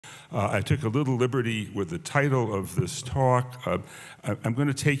I took a little liberty with the title of this talk. I'm going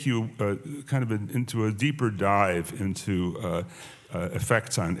to take you into a deeper dive into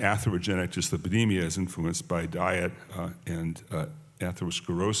effects on atherogenic dyslipidemia as influenced by diet and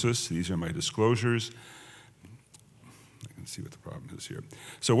atherosclerosis. These are my disclosures. I can see what the problem is here.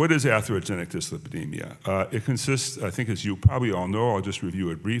 So what is atherogenic dyslipidemia? It consists, I think as you probably all know, I'll just review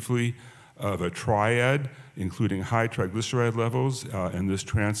it briefly, of a triad including high triglyceride levels, and this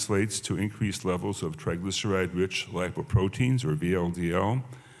translates to increased levels of triglyceride-rich lipoproteins, or VLDL,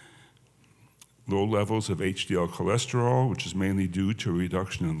 low levels of HDL cholesterol, which is mainly due to a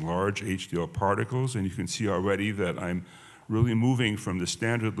reduction in large HDL particles, and you can see already that I'm really moving from the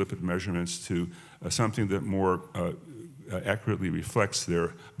standard lipid measurements to something that more accurately reflects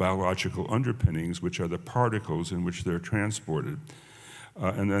their biological underpinnings, which are the particles in which they're transported.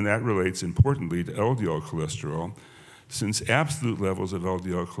 And then that relates importantly to LDL cholesterol. Since absolute levels of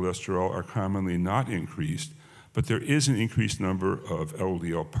LDL cholesterol are commonly not increased, but there is an increased number of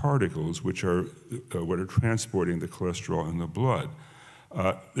LDL particles, which are what are transporting the cholesterol in the blood.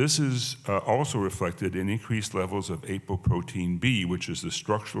 This is also reflected in increased levels of apoprotein B, which is the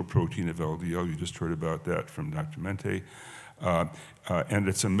structural protein of LDL. You just heard about that from Dr. Mente. And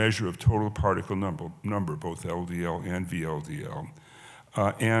it's a measure of total particle number, both LDL and VLDL.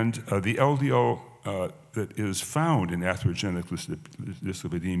 The LDL that is found in atherogenic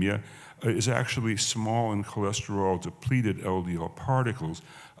dyslipidemia is actually small and cholesterol-depleted LDL particles.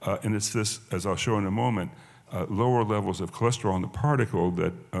 And it's this, as I'll show in a moment, lower levels of cholesterol in the particle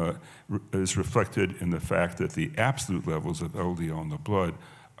that is reflected in the fact that the absolute levels of LDL in the blood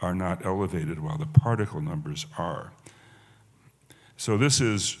are not elevated while the particle numbers are. So this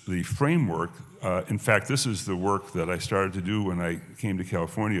is the framework. In fact, this is the work that I started to do when I came to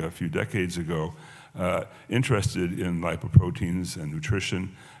California a few decades ago, interested in lipoproteins and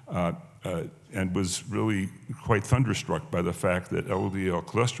nutrition, and was really quite thunderstruck by the fact that LDL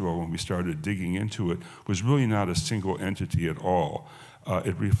cholesterol, when we started digging into it, was really not a single entity at all.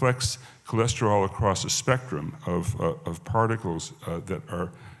 It reflects cholesterol across a spectrum of particles that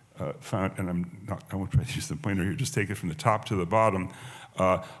are found, and I won't try to use the pointer here, just take it from the top to the bottom,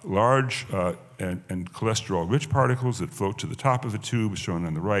 large and cholesterol-rich particles that float to the top of a tube, shown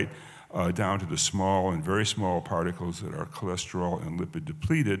on the right, down to the small and very small particles that are cholesterol and lipid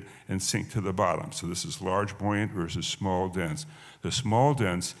depleted and sink to the bottom. So this is large buoyant versus small dense. The small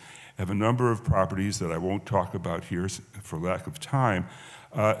dense have a number of properties that I won't talk about here for lack of time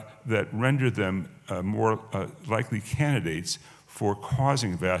that render them more likely candidates for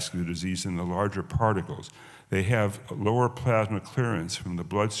causing vascular disease than the larger particles. They have lower plasma clearance from the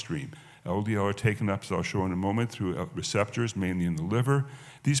bloodstream. LDL are taken up, as I'll show in a moment, through receptors, mainly in the liver.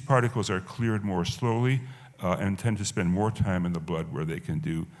 These particles are cleared more slowly and tend to spend more time in the blood where they can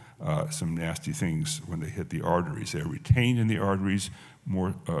do some nasty things when they hit the arteries. They're retained in the arteries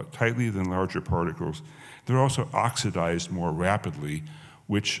more tightly than larger particles. They're also oxidized more rapidly,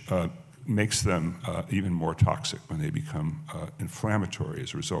 which makes them even more toxic when they become inflammatory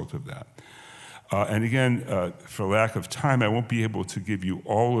as a result of that. And again, for lack of time, I won't be able to give you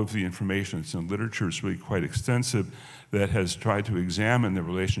all of the information. It's in literature, it's really quite extensive, that has tried to examine the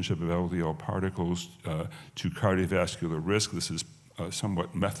relationship of LDL particles to cardiovascular risk. This is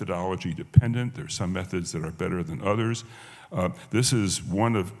somewhat methodology dependent. There are some methods that are better than others. This is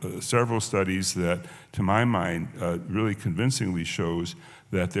one of several studies that, to my mind, really convincingly shows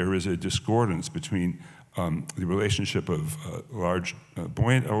that there is a discordance between the relationship of large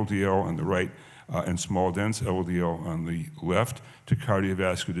buoyant LDL on the right and small dense LDL on the left to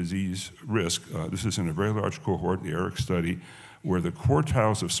cardiovascular disease risk. This is in a very large cohort, the ERIC study, where the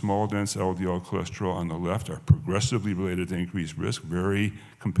quartiles of small dense LDL cholesterol on the left are progressively related to increased risk, very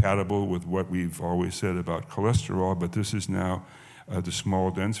compatible with what we've always said about cholesterol, but this is now the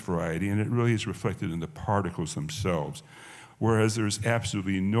small dense variety, and it really is reflected in the particles themselves, whereas there's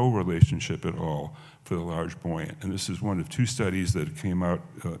absolutely no relationship at all for the large buoyant. And this is one of two studies that came out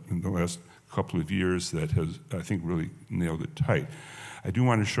in the last couple of years that has, I think, really nailed it tight. I do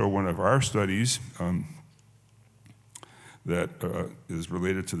want to show one of our studies that is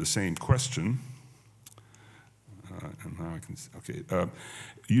related to the same question. And now I can, okay.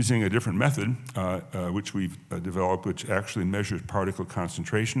 Using a different method, which we've developed, which actually measures particle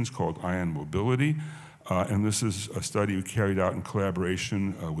concentrations, called ion mobility. And this is a study we carried out in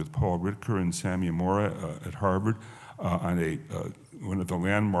collaboration with Paul Ritker and Sami Amora at Harvard on one of the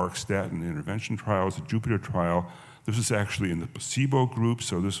landmark statin intervention trials, the Jupiter trial. This was actually in the placebo group,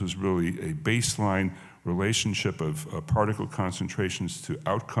 so this was really a baseline relationship of particle concentrations to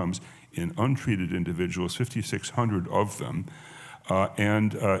outcomes in untreated individuals, 5,600 of them.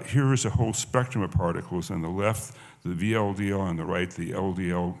 Here is a whole spectrum of particles. On the left, the VLDL, on the right, the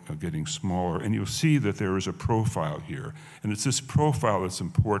LDL getting smaller. And you'll see that there is a profile here. And it's this profile that's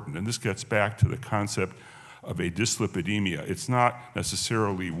important. And this gets back to the concept of a dyslipidemia. It's not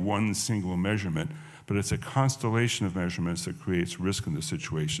necessarily one single measurement, but it's a constellation of measurements that creates risk in the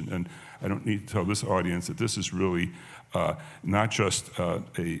situation. And I don't need to tell this audience that this is really not just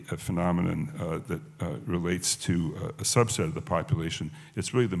a phenomenon that relates to a subset of the population.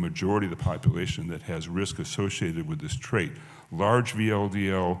 It's really the majority of the population that has risk associated with this trait. Large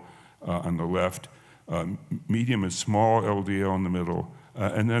VLDL on the left, medium and small LDL in the middle,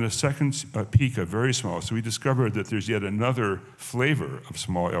 and then a second peak of very small. So we discovered that there's yet another flavor of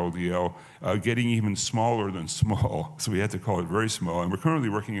small LDL, getting even smaller than small. So we had to call it very small. And we're currently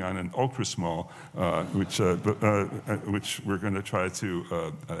working on an ultra small, which we're going to try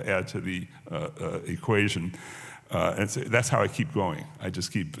to add to the equation. And so that's how I keep going. I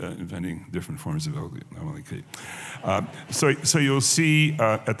just keep inventing different forms of LDL. I'm only kidding. So you'll see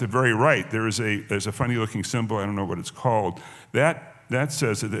at the very right, there's a funny looking symbol. I don't know what it's called. That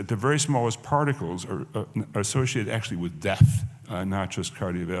says that the very smallest particles are associated actually with death, not just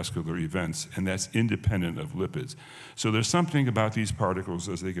cardiovascular events, and that's independent of lipids. So there's something about these particles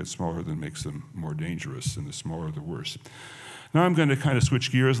as they get smaller that makes them more dangerous, and the smaller the worse. Now I'm going to kind of switch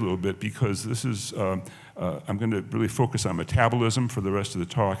gears a little bit because this is, I'm going to really focus on metabolism for the rest of the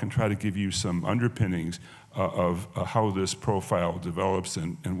talk and try to give you some underpinnings of how this profile develops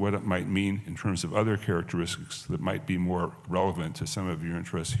and what it might mean in terms of other characteristics that might be more relevant to some of your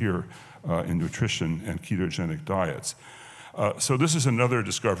interests here in nutrition and ketogenic diets. So this is another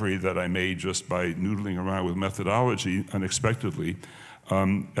discovery that I made just by noodling around with methodology unexpectedly.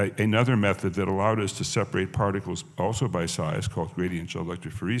 Another method that allowed us to separate particles also by size called gradient gel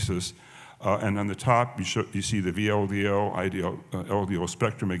electrophoresis. And on the top, you see the VLDL, LDL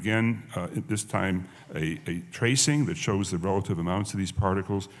spectrum again, this time a tracing that shows the relative amounts of these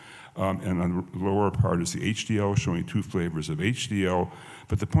particles. And on the lower part is the HDL, showing two flavors of HDL.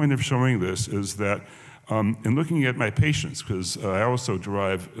 But the point of showing this is that in looking at my patients, because I also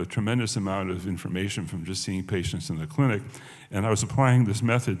derive a tremendous amount of information from just seeing patients in the clinic, and I was applying this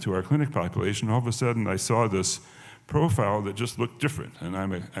method to our clinic population, all of a sudden I saw this profile that just looked different. And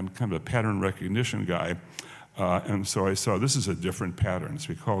I'm kind of a pattern recognition guy. And so I saw this is a different pattern. So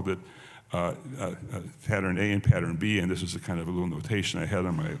we called it pattern A and pattern B. And this is a kind of a little notation I had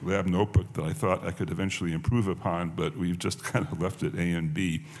on my lab notebook that I thought I could eventually improve upon, but we've just kind of left it A and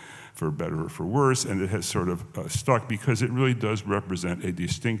B for better or for worse. And it has sort of stuck because it really does represent a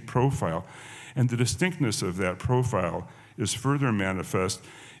distinct profile. And the distinctness of that profile is further manifest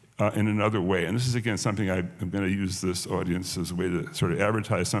in another way. And this is, again, something I'm going to use this audience as a way to sort of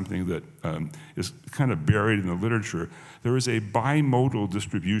advertise something that is kind of buried in the literature. There is a bimodal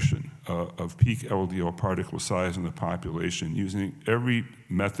distribution of peak LDL particle size in the population using every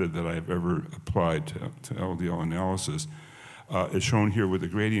method that I've ever applied to LDL analysis. Is shown here with the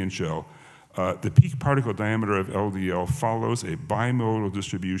gradient gel. The peak particle diameter of LDL follows a bimodal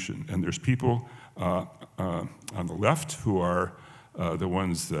distribution. And there's people on the left who are the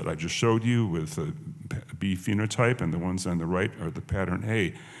ones that I just showed you with the B phenotype, and the ones on the right are the pattern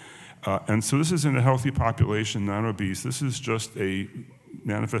A. And so this is in a healthy population, non-obese. This is just a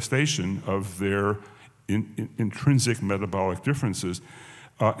manifestation of their intrinsic metabolic differences.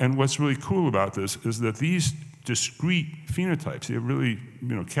 And what's really cool about this is that these discrete phenotypes, they're really,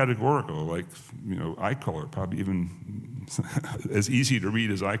 categorical, like, eye color, probably even as easy to read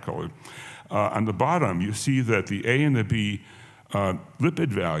as eye color. On the bottom, you see that the A and the B lipid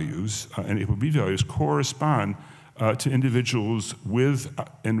values and ApoB values correspond to individuals with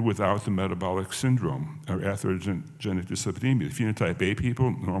and without the metabolic syndrome, or atherogenic dyslipidemia. Phenotype A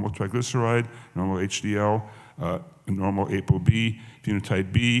people, normal triglyceride, normal HDL, normal ApoB.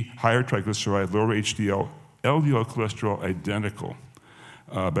 Phenotype B, higher triglyceride, lower HDL, LDL cholesterol identical,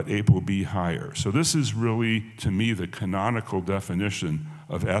 but ApoB higher. So this is really, to me, the canonical definition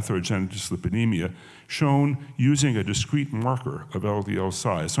of atherogenic dyslipidemia, shown using a discrete marker of LDL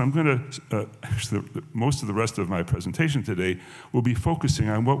size. So I'm going to, actually, most of the rest of my presentation today will be focusing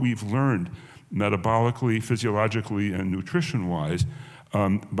on what we've learned metabolically, physiologically, and nutrition-wise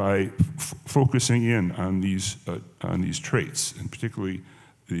by focusing in on these traits, and particularly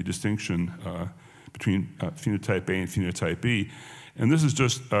the distinction between phenotype A and phenotype B. And this is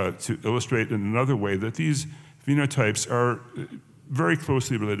just to illustrate in another way that these phenotypes are very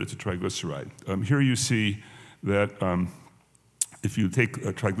closely related to triglyceride. Here you see that if you take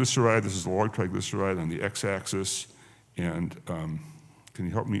a triglyceride, this is a log triglyceride on the x-axis, and can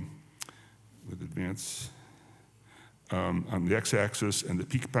you help me with advance? on the x-axis and the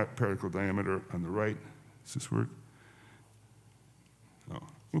peak particle diameter on the right. Does this work? Oh,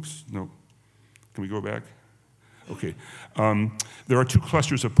 oops, no. Can we go back? Okay. There are two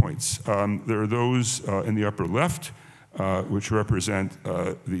clusters of points. There are those in the upper left, which represent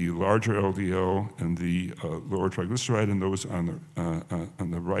the larger LDL and the lower triglyceride, and those on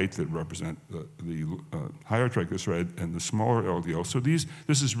the right that represent the higher triglyceride and the smaller LDL. So this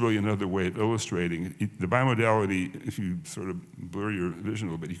is really another way of illustrating the bimodality. If you sort of blur your vision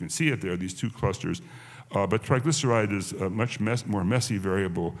a little bit, you can see it there, these two clusters. But triglyceride is a much more messy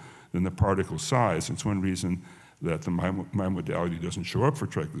variable than the particle size. It's one reason that the bimodality doesn't show up for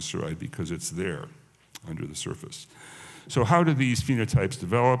triglyceride, because it's there under the surface. So how do these phenotypes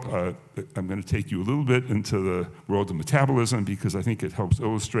develop? I'm going to take you a little bit into the world of metabolism, because I think it helps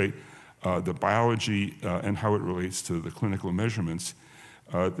illustrate the biology and how it relates to the clinical measurements.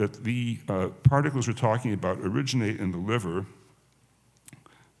 That the particles we're talking about originate in the liver.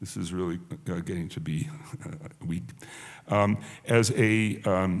 This is really getting to be weak. As a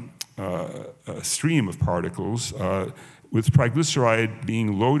stream of particles, with triglyceride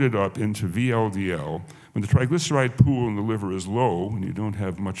being loaded up into VLDL. When the triglyceride pool in the liver is low, when you don't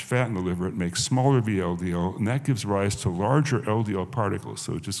have much fat in the liver, it makes smaller VLDL, and that gives rise to larger LDL particles.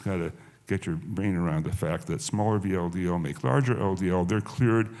 So just got to get your brain around the fact that smaller VLDL make larger LDL. They're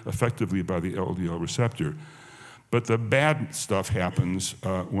cleared effectively by the LDL receptor. But the bad stuff happens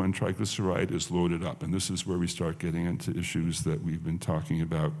when triglyceride is loaded up, and this is where we start getting into issues that we've been talking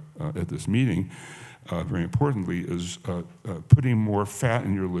about at this meeting. Very importantly, is putting more fat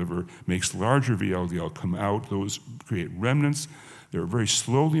in your liver makes larger VLDL come out. Those create remnants. They're very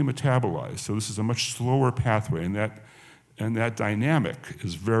slowly metabolized, so this is a much slower pathway, and that dynamic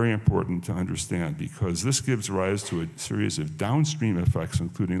is very important to understand, because this gives rise to a series of downstream effects,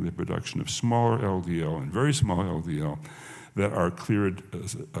 including the production of smaller LDL and very small LDL that are cleared,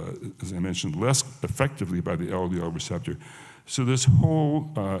 as I mentioned, less effectively by the LDL receptor. So this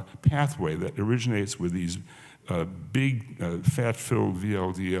whole pathway that originates with these big fat-filled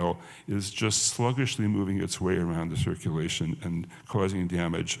VLDL is just sluggishly moving its way around the circulation and causing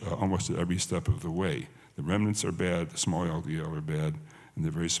damage almost at every step of the way. The remnants are bad, the small LDL are bad, and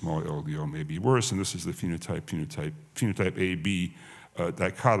the very small LDL may be worse. And this is the phenotype AB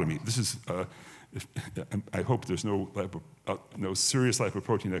dichotomy. This is, I hope there's no serious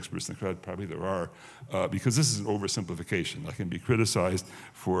lipoprotein experts in the crowd. Probably there are, because this is an oversimplification. I can be criticized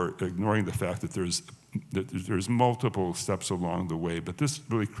for ignoring the fact that there's multiple steps along the way, but this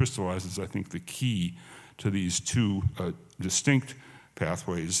really crystallizes, I think, the key to these two distinct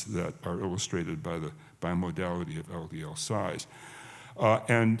pathways that are illustrated by the bimodality of LDL size.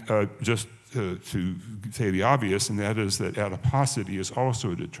 Just to say the obvious, and that is that adiposity is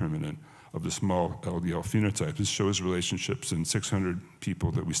also a determinant of the small LDL phenotype. This shows relationships in 600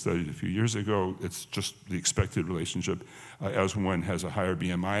 people that we studied a few years ago. It's just the expected relationship as one has a higher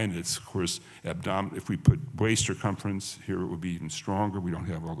BMI, and it's, of course, abdominal. If we put waist circumference here, it would be even stronger. We don't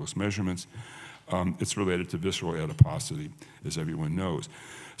have all those measurements. It's related to visceral adiposity, as everyone knows.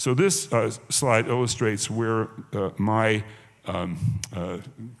 So this slide illustrates where my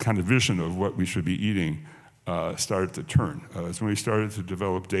kind of vision of what we should be eating started to turn. It's when we started to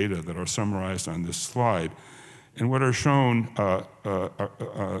develop data that are summarized on this slide. And what are shown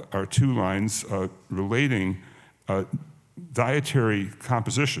are two lines relating dietary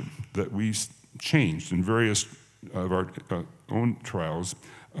composition that we changed in various of our own trials,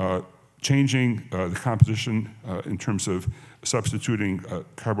 changing the composition in terms of substituting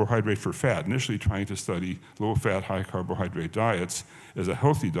carbohydrate for fat, initially trying to study low-fat, high-carbohydrate diets as a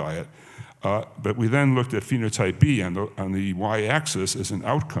healthy diet. But we then looked at phenotype B on the y-axis as an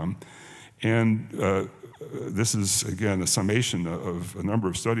outcome. And this is, again, a summation of a number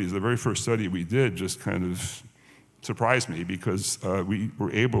of studies. The very first study we did just kind of surprised me, because we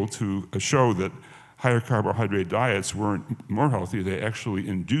were able to show that higher carbohydrate diets weren't more healthy. They actually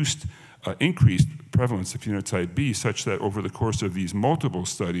induced increased prevalence of phenotype B, such that over the course of these multiple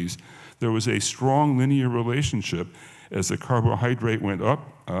studies, there was a strong linear relationship. As the carbohydrate went up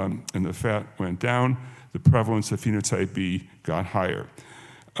and the fat went down, the prevalence of phenotype B got higher.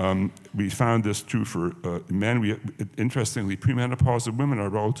 We found this true for men. Interestingly, premenopausal women are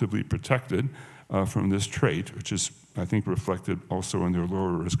relatively protected from this trait, which is, I think, reflected also in their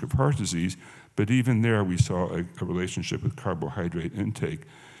lower risk of heart disease. But even there, we saw a relationship with carbohydrate intake.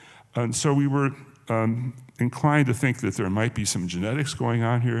 And so we were inclined to think that there might be some genetics going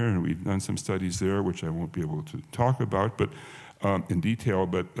on here, and we've done some studies there, which I won't be able to talk about in detail,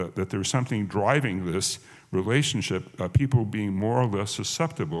 but that there's something driving this relationship, people being more or less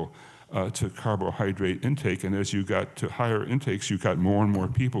susceptible to carbohydrate intake, and as you got to higher intakes, you got more and more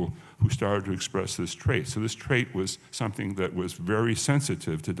people who started to express this trait. So this trait was something that was very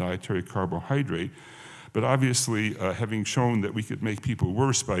sensitive to dietary carbohydrate, but obviously, having shown that we could make people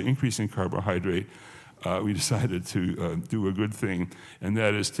worse by increasing carbohydrate, we decided to do a good thing, and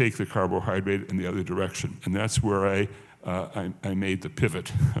that is take the carbohydrate in the other direction. And that's where I made the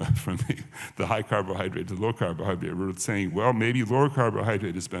pivot from the high carbohydrate to low carbohydrate. We're saying, well, maybe lower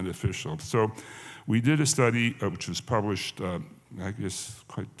carbohydrate is beneficial. So we did a study, which was published, I guess,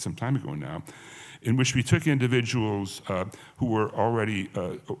 quite some time ago now, in which we took individuals who were already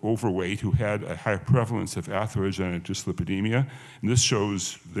overweight, who had a high prevalence of atherogenic dyslipidemia. And this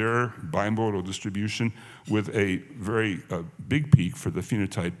shows their bimodal distribution with a very big peak for the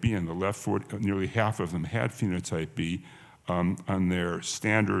phenotype B. On the left, nearly half of them had phenotype B on their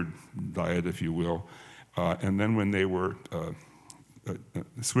standard diet, if you will. And then when they were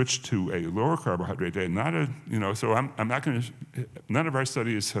switched to a lower carbohydrate diet, so I'm not going to, none of our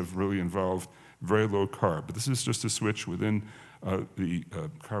studies have really involved very low carb, but this is just a switch within the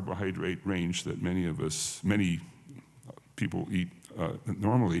carbohydrate range that many people eat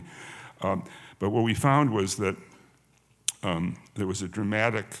normally. But what we found was that there was a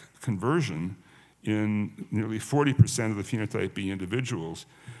dramatic conversion in nearly 40% of the phenotype B individuals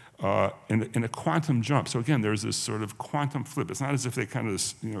in a quantum jump. So again, there's this sort of quantum flip. It's not as if they kind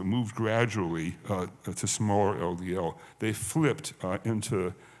of moved gradually to smaller LDL. They flipped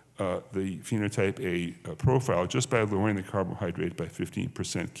into the phenotype A profile just by lowering the carbohydrate by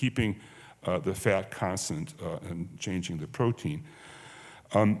 15%, keeping the fat constant and changing the protein.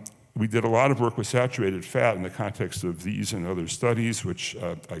 We did a lot of work with saturated fat in the context of these and other studies, which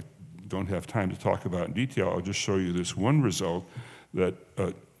I don't have time to talk about in detail. I'll just show you this one result that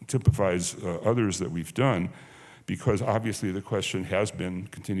typifies others that we've done, because obviously the question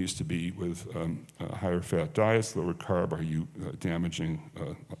continues to be with higher fat diets, lower carb, are you damaging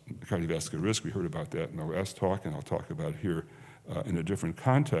cardiovascular risk? We heard about that in the last talk, and I'll talk about it here in a different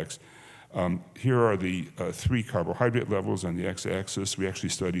context. Here are the 3 carbohydrate levels on the x-axis. We actually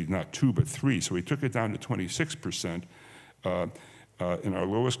studied not 2, but 3, so we took it down to 26% in our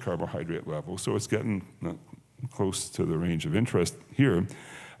lowest carbohydrate level, so it's getting close to the range of interest here.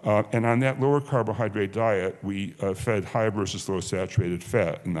 And on that lower carbohydrate diet, we fed high versus low saturated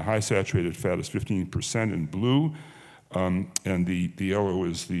fat. And the high saturated fat is 15% in blue, and the yellow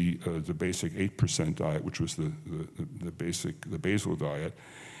is the basic 8% diet, which was the basal diet.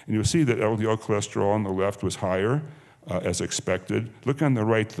 And you'll see that LDL cholesterol on the left was higher, as expected. Look on the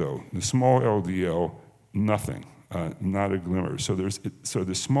right, though. The small LDL, nothing. Not a glimmer. So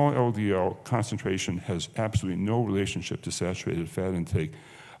the small LDL concentration has absolutely no relationship to saturated fat intake.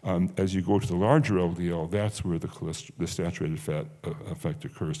 As you go to the larger LDL, that's where the saturated fat effect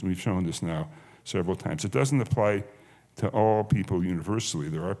occurs. And we've shown this now several times. It doesn't apply to all people universally.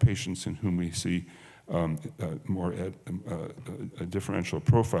 There are patients in whom we see more a differential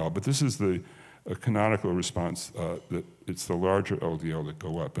profile, but this is the canonical response that it's the larger LDL that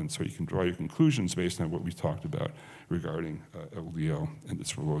go up, and so you can draw your conclusions based on what we talked about regarding LDL and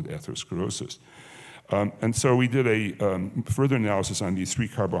its role with atherosclerosis. And so we did a further analysis on these 3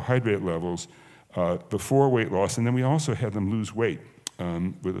 carbohydrate levels before weight loss, and then we also had them lose weight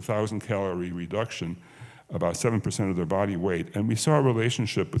with a 1,000-calorie reduction, about 7% of their body weight, and we saw a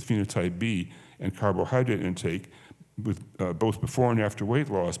relationship with phenotype B and carbohydrate intake with both before and after weight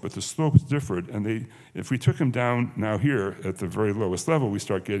loss, but the slopes differed, and if we took them down now here at the very lowest level, we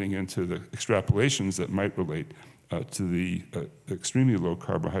start getting into the extrapolations that might relate to the extremely low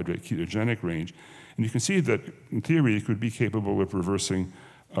carbohydrate ketogenic range. And you can see that, in theory, it could be capable of reversing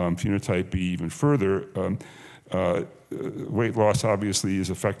phenotype B even further. Weight loss, obviously, is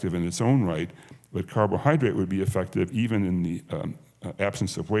effective in its own right, but carbohydrate would be effective even in the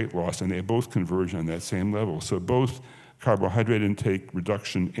absence of weight loss, and they both converge on that same level. So both carbohydrate intake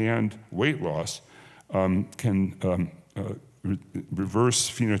reduction and weight loss can reverse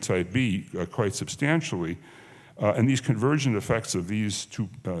phenotype B quite substantially. And these convergent effects of these 2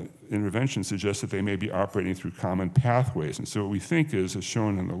 interventions suggest that they may be operating through common pathways. And so what we think is, as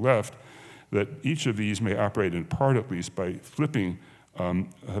shown on the left, that each of these may operate in part at least by flipping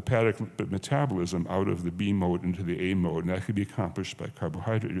hepatic lipid metabolism out of the B mode into the A mode, and that could be accomplished by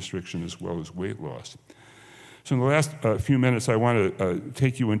carbohydrate restriction as well as weight loss. So in the last few minutes, I want to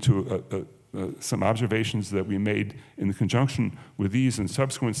take you into some observations that we made in conjunction with these and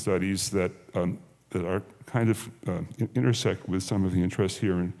subsequent studies that are kind of intersect with some of the interest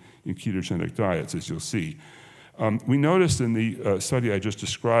here in ketogenic diets, as you'll see. We noticed in the study I just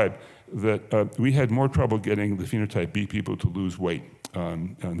described that we had more trouble getting the phenotype B people to lose weight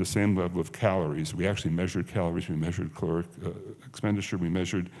on the same level of calories. We actually measured calories, we measured caloric expenditure, we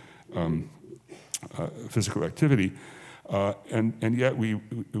measured physical activity, and yet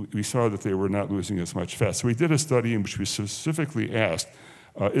we saw that they were not losing as much fat. So we did a study in which we specifically asked,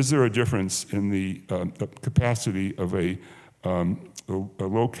 is there a difference in the capacity of a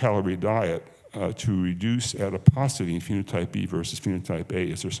low-calorie diet to reduce adiposity in phenotype B versus phenotype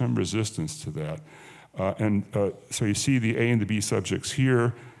A? Is there some resistance to that? So you see the A and the B subjects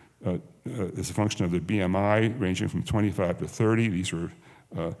here as a function of the BMI ranging from 25 to 30. These were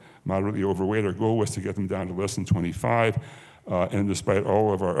moderately overweight. Our goal was to get them down to less than 25. And despite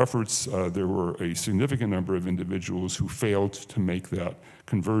all of our efforts, there were a significant number of individuals who failed to make that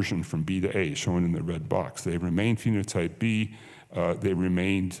conversion from B to A, shown in the red box. They remained phenotype B. They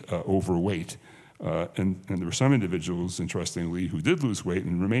remained overweight. And there were some individuals, interestingly, who did lose weight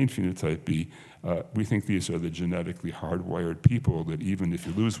and remained phenotype B. We think these are the genetically hardwired people that even if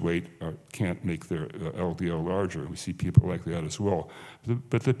you lose weight, can't make their LDL larger. We see people like that as well.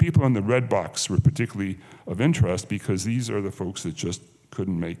 But the people in the red box were particularly of interest because these are the folks that just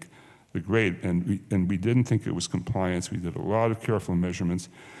couldn't make the grade. And we didn't think it was compliance. We did a lot of careful measurements.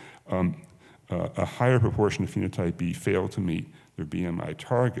 A higher proportion of phenotype B failed to meet their BMI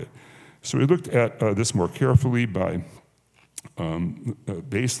target. So we looked at this more carefully by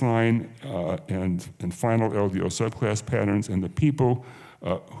baseline and final LDL subclass patterns, and the people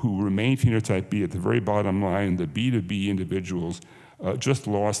who remained phenotype B at the very bottom line, the B to B individuals, just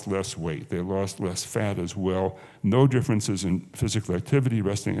lost less weight. They lost less fat as well. No differences in physical activity,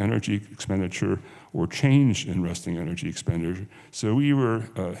 resting energy expenditure, or change in resting energy expenditure. So we were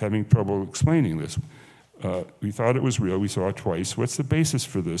having trouble explaining this. We thought it was real. We saw it twice. What's the basis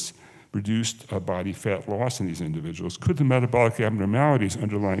for this reduced body fat loss in these individuals? Could the metabolic abnormalities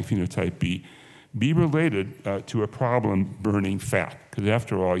underlying phenotype B be related to a problem burning fat? Because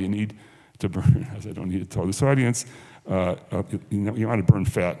after all, you need to burn, as I don't need to tell this audience, you want to burn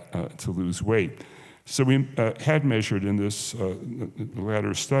fat to lose weight. So we had measured in this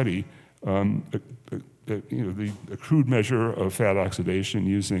latter study the crude measure of fat oxidation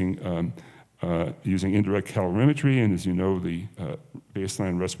using indirect calorimetry, and as you know, the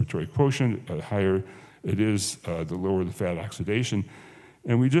baseline respiratory quotient, higher it is, the lower the fat oxidation.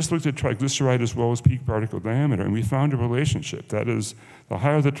 And we just looked at triglyceride as well as peak particle diameter, and we found a relationship. That is, the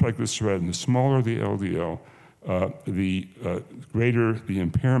higher the triglyceride and the smaller the LDL, the greater the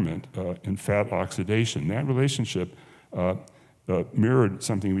impairment in fat oxidation. That relationship mirrored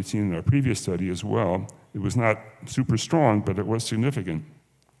something we'd seen in our previous study as well. It was not super strong, but it was significant.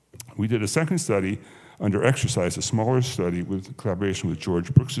 We did a second study under exercise, a smaller study with collaboration with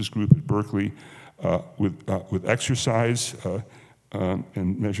George Brooks's group at Berkeley with exercise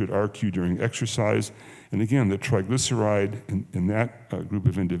and measured RQ during exercise. And again, the triglyceride in that group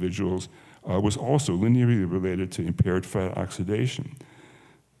of individuals was also linearly related to impaired fat oxidation.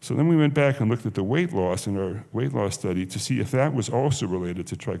 So then we went back and looked at the weight loss in our weight loss study to see if that was also related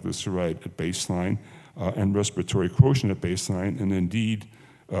to triglyceride at baseline and respiratory quotient at baseline, and indeed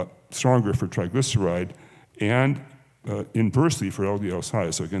stronger for triglyceride and inversely for LDL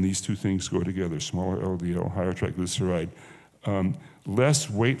size. So again, these two things go together, smaller LDL, higher triglyceride, less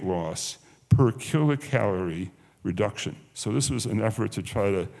weight loss per kilocalorie reduction. So this was an effort to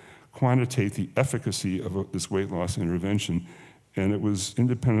try to quantitate the efficacy of this weight loss intervention, and it was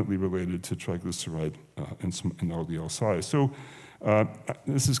independently related to triglyceride and LDL size. So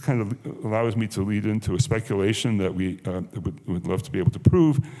this is kind of allows me to lead into a speculation that we would love to be able to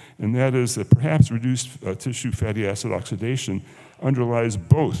prove, and that is that perhaps reduced tissue fatty acid oxidation underlies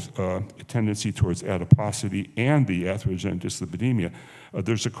both a tendency towards adiposity and the atherogenic dyslipidemia.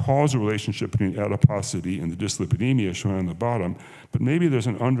 There's a causal relationship between adiposity and the dyslipidemia shown on the bottom, but maybe there's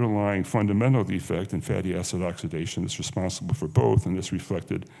an underlying fundamental defect in fatty acid oxidation that's responsible for both, and this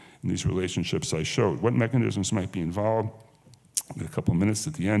reflected in these relationships I showed. What mechanisms might be involved? In a couple of minutes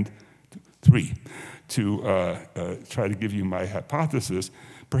at the end, 3, to try to give you my hypothesis.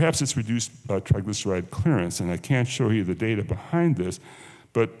 Perhaps it's reduced triglyceride clearance, and I can't show you the data behind this,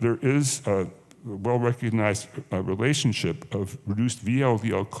 but there is a well-recognized relationship of reduced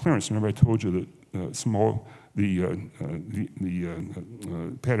VLDL clearance. Remember I told you that the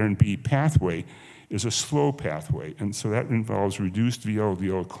pattern B pathway is a slow pathway, and so that involves reduced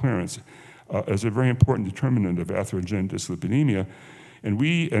VLDL clearance as a very important determinant of atherogenic dyslipidemia. And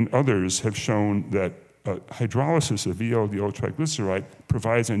we and others have shown that hydrolysis of VLDL triglyceride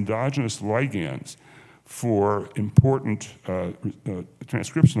provides endogenous ligands for important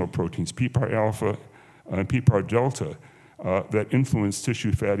transcriptional proteins, PPAR alpha and PPAR delta that influence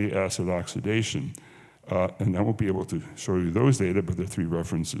tissue fatty acid oxidation. And I won't be able to show you those data, but there are 3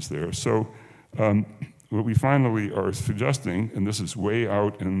 references there. So what we finally are suggesting, and this is way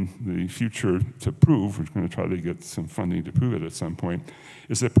out in the future to prove, we're going to try to get some funding to prove it at some point,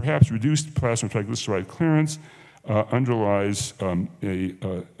 is that perhaps reduced plasma triglyceride clearance underlies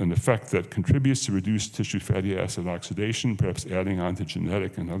an effect that contributes to reduced tissue fatty acid oxidation, perhaps adding on to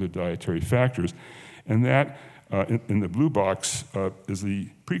genetic and other dietary factors. And that, in the blue box, is the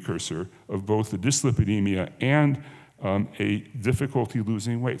precursor of both the dyslipidemia and a difficulty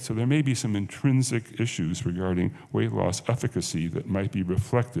losing weight. So there may be some intrinsic issues regarding weight loss efficacy that might be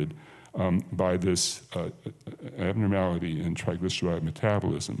reflected by this abnormality in triglyceride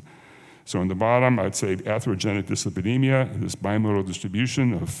metabolism. So on the bottom, I'd say atherogenic dyslipidemia, this bimodal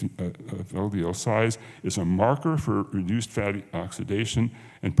distribution of LDL size, is a marker for reduced fatty oxidation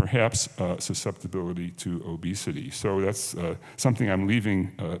and perhaps susceptibility to obesity. So that's something I'm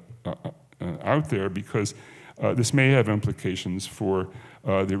leaving out there because this may have implications for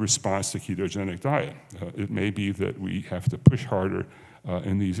the response to ketogenic diet. It may be that we have to push harder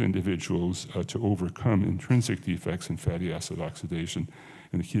in these individuals to overcome intrinsic defects in fatty acid oxidation,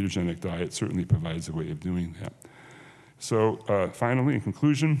 and the ketogenic diet certainly provides a way of doing that. So finally, in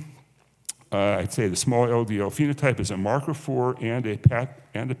conclusion, I'd say the small LDL phenotype is a marker for and a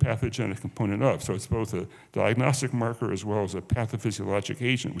pathogenic component of. So it's both a diagnostic marker as well as a pathophysiologic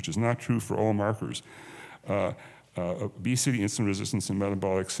agent, which is not true for all markers. Obesity, insulin resistance, and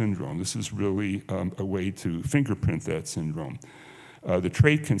metabolic syndrome. This is really a way to fingerprint that syndrome. The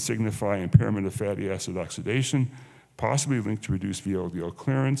trait can signify impairment of fatty acid oxidation, possibly linked to reduced VLDL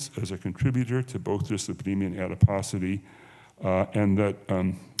clearance as a contributor to both dyslipidemia and adiposity, and that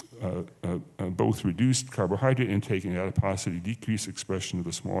both reduced carbohydrate intake and adiposity decrease expression of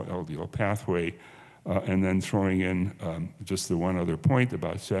the small LDL pathway, and then throwing in just the one other point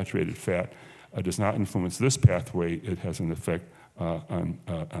about saturated fat does not influence this pathway. It has an effect on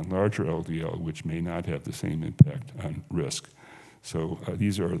larger LDL, which may not have the same impact on risk. So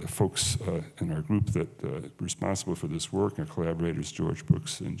these are the folks in our group that are responsible for this work, our collaborators, George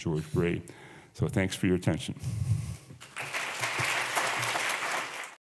Brooks and George Bray. So thanks for your attention.